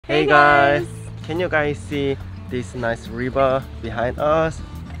Hey guys, can you guys see this nice river behind us?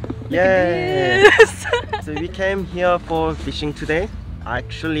 Yay! So we came here for fishing today.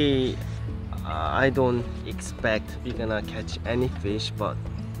 Actually, I don't expect we're gonna catch any fish, but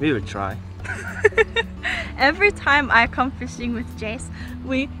we will try. Every time I come fishing with Jace,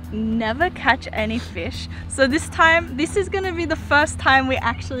 we never catch any fish. So this time, this is gonna be the first time we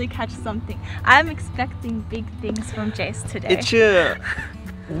actually catch something. I'm expecting big things from Jace today. It's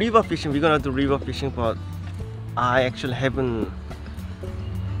river fishing. We're gonna do river fishing, but I actually haven't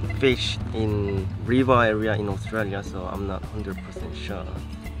fished in river area in Australia, so I'm not 100% sure.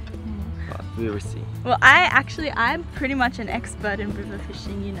 But we will see. Well, I'm pretty much an expert in river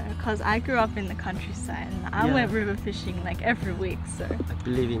fishing, you know, because I grew up in the countryside and I went river fishing like every week, so I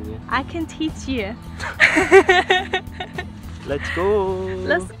believe in you. I can teach you. Let's go.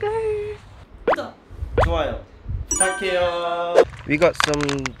 Let's go. 좋아요. 부탁해요. We got some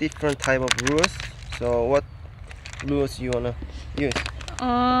different type of lures. So what lures you wanna use?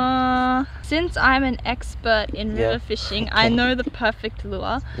 Since I'm an expert in river fishing, I know the perfect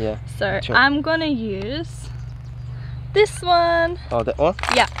lure. Yeah. So I'm gonna use this one. Oh, that one?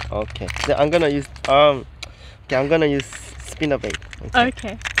 Yeah. Okay. Then I'm gonna use I'm gonna use spinnerbait.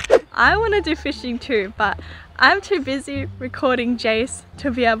 Okay. I want to do fishing too, but I'm too busy recording Jace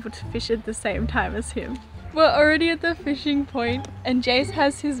to be able to fish at the same time as him. We're already at the fishing point and Jace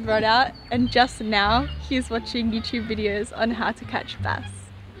has his rod out, and just now he's watching YouTube videos on how to catch bass.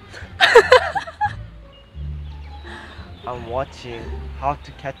 I'm watching how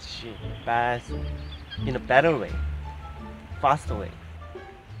to catch bass in a better way, faster way.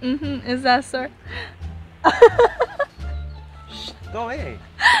 Is that so? Shh, go away.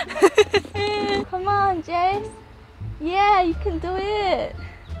 Come on, Jace. Yeah, you can do it.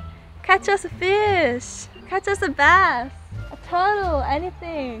 Catch us a fish. Catch us a bass. A turtle,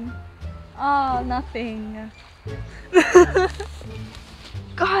 anything. Oh, nothing.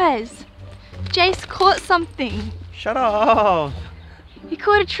 Guys, Jace caught something. Shut up. He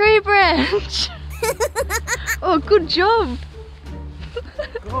caught a tree branch. Oh, good job.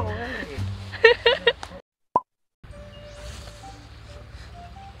 Go away.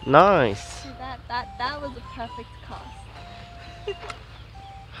 Nice. That was a perfect cast.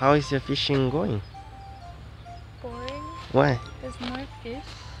 How is your fishing going? Boring. Why? There's no fish.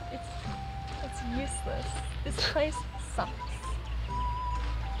 It's useless. This place sucks.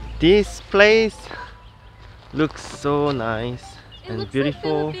 This place looks so nice and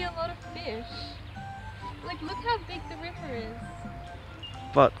beautiful. Like there would be a lot of fish. Like, look how big the river is.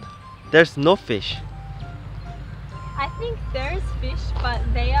 But there's no fish. I think there's fish, but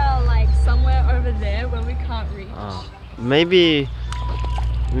they are like somewhere over there where we can't reach. Maybe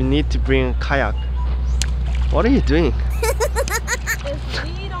we need to bring a kayak. What are you doing? There's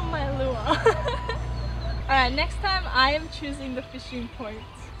weed on my lure. Alright, next time I am choosing the fishing points.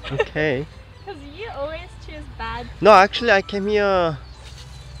 Okay. Because you always choose bad. No, actually I came here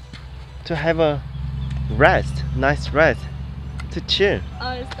to have a rest, nice rest, to chill.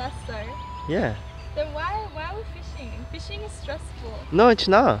 Oh, is that so? Yeah. Then why are we fishing? Fishing is stressful. No, it's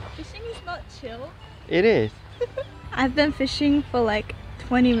not. Fishing is not chill. It is. I've been fishing for like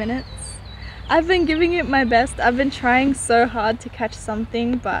 20 minutes. I've been giving it my best. I've been trying so hard to catch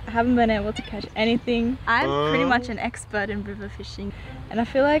something, but haven't been able to catch anything. I'm pretty much an expert in river fishing, and I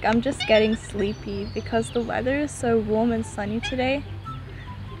feel like I'm just getting sleepy because the weather is so warm and sunny today.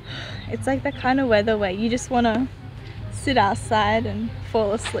 It's like the kind of weather where you just want to sit outside and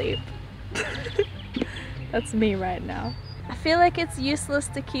fall asleep. That's me right now. I feel like it's useless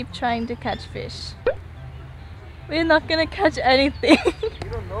to keep trying to catch fish. We're not gonna catch anything. You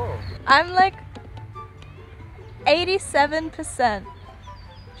don't know. I'm like 87%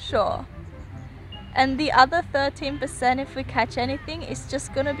 sure. And the other 13%, if we catch anything, is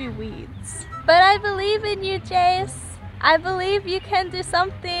just gonna be weeds. But I believe in you, Jace. I believe you can do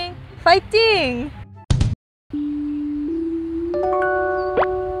something. Fighting!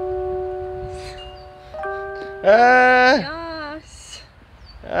 Gosh.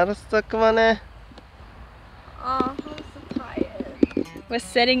 알았어, 그만해. Oh, I'm so tired. We're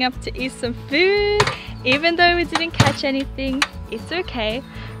setting up to eat some food. Even though we didn't catch anything, it's okay,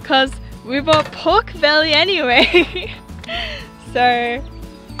 because we bought pork belly anyway. So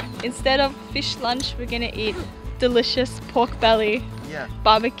instead of fish lunch, we're gonna eat delicious pork belly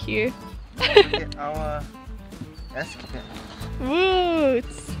barbecue. Look at our escapade. Woo,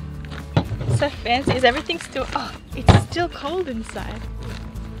 it's so fancy. Is everything still, oh, it's still cold inside.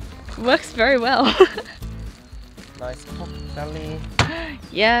 Works very well. Nice pork belly.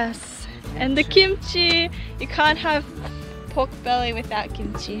 Yes, and the kimchi. You can't have pork belly without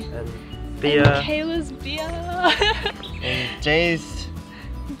kimchi. And beer. And Kayla's beer. And Jace's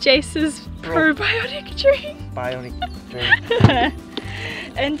probiotic drink. Bionic drink.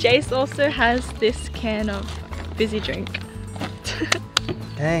 And Jace also has this can of fizzy drink.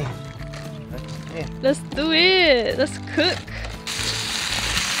 Hey. Yeah. Let's do it. Let's cook.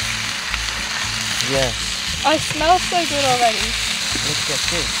 Yes. Oh, it smells so good already. Look at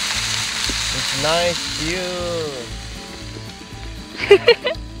this. It's nice view.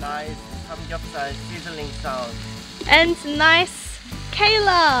 Nice samgyeopsal sizzling sound. And nice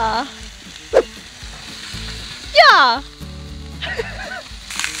Kayla. Yeah.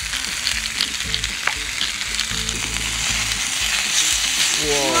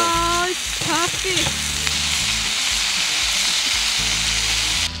 Whoa. Oh, it's perfect.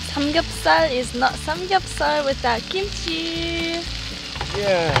 Samgyeopsal is not samgyeopsal without kimchi.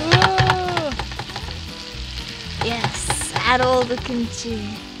 Yeah. Whoa. Yes, add all the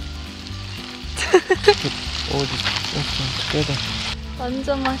kimchi. All this together.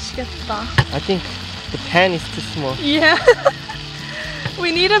 완전 맛있겠다. I think the pan is too small. Yeah.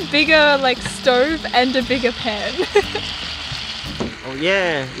 We need a bigger like stove and a bigger pan. Oh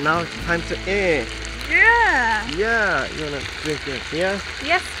yeah, now it's time to eat. Yeah. Yeah, you wanna drink it? Yeah?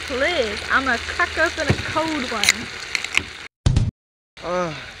 Yes, please. I'm gonna crack open a cold one.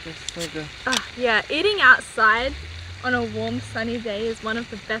 Oh, that's so good. Yeah, eating outside on a warm sunny day is one of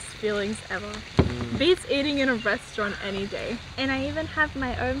the best feelings ever. Beats eating in a restaurant any day. And I even have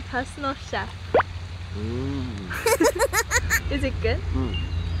my own personal chef. Is it good?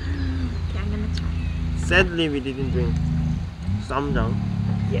 Okay, I'm gonna try. Sadly, we didn't drink samjang,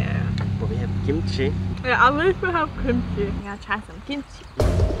 Yeah. but we have kimchi. Yeah, I'll least have kimchi. I'm gonna try some kimchi.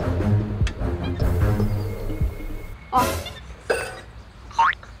 Oh.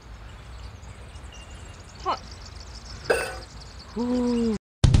 Hot. Ooh.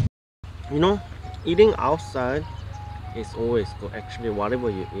 You know, eating outside is always good. Actually, whatever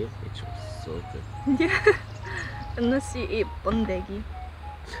you eat, it's so good. Yeah. Unless you eat bondegi,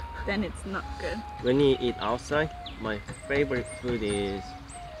 then it's not good. When you eat outside, my favorite food is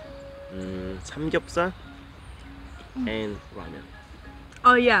samgyeopsal and ramen.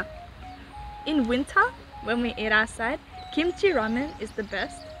 Oh yeah. In winter, when we eat outside, kimchi ramen is the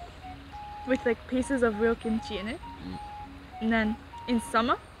best. With like pieces of real kimchi in it. And then in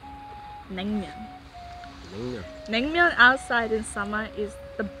summer, naengmyeon. Naengmyeon outside in summer is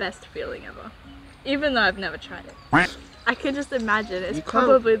the best feeling ever. Even though I've never tried it. I can just imagine it's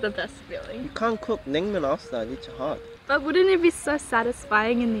probably the best feeling. You can't cook naengmyeon outside, it's hot. But wouldn't it be so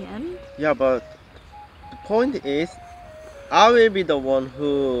satisfying in the end? Yeah, but the point is, I will be the one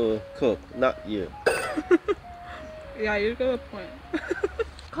who cook, not you. Yeah, you got a point.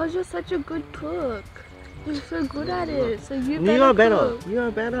 Cause you're such a good cook. You're so good at it. So you better. You are better. Cook. You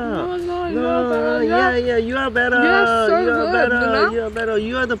are better. No, you No, are better. yeah, you are better. You're so you are good, better. you know? You are better.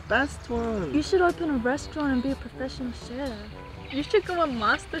 You are the best one. You should open a restaurant and be a professional chef. You should go on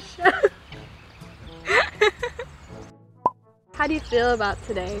MasterChef. How do you feel about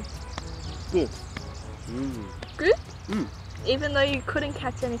today? Good. Good? Even though you couldn't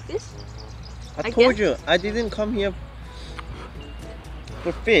catch any fish? I told you, I didn't come here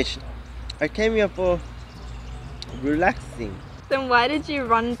for fish. I came here for relaxing. Then why did you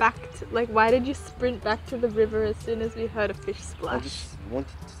run back to, why did you sprint back to the river as soon as we heard a fish I splash? just wanted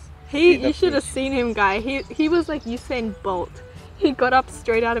to see the You should have fish. seen him, guy. He was like Usain Bolt. He got up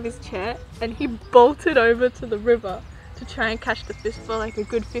straight out of his chair and he bolted over to the river to try and catch the fish for like a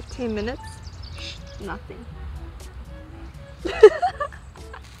good 15 minutes. Nothing.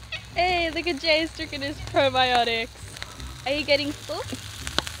 Hey, look at Jay's drinking his probiotics. Are you getting full?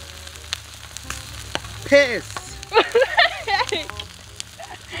 Piss! Hey,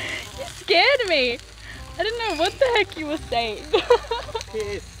 you scared me. I didn't know what the heck you were saying.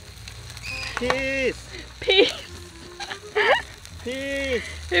 Piss! Piss! Peace. Piss!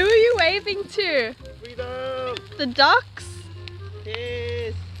 Who are you waving to? Freedom! The ducks?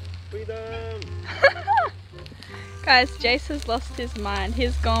 Piss! Freedom! Guys, Jace has lost his mind.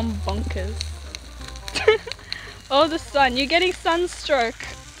 He's gone bonkers. Oh, the sun. You're getting sunstroke.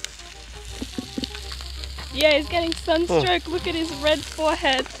 Yeah, he's getting sunstroke. Look at his red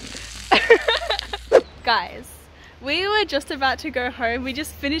forehead. Guys, we were just about to go home. We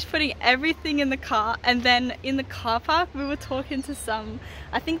just finished putting everything in the car, and then in the car park we were talking to some,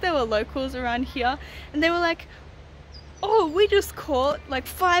 I think they were locals around here, and they were like, oh, we just caught like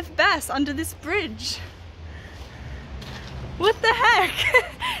 5 bass under this bridge. What the heck?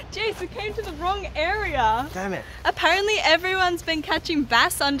 Jace, we came to the wrong area. Damn it. Apparently everyone's been catching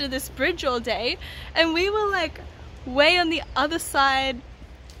bass under this bridge all day, and we were like, way on the other side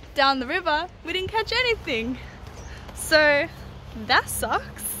down the river, we didn't catch anything. So that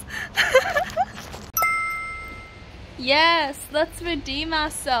sucks. Yes, let's redeem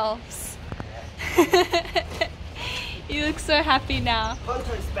ourselves. You look so happy now.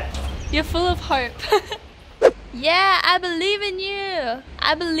 You're full of hope. Yeah, I believe in you.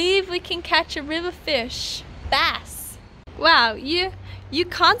 I believe we can catch a river fish. Bass. Wow, you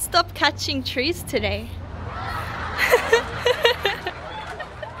can't stop catching trees today.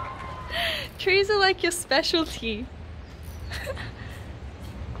 Trees are like your specialty.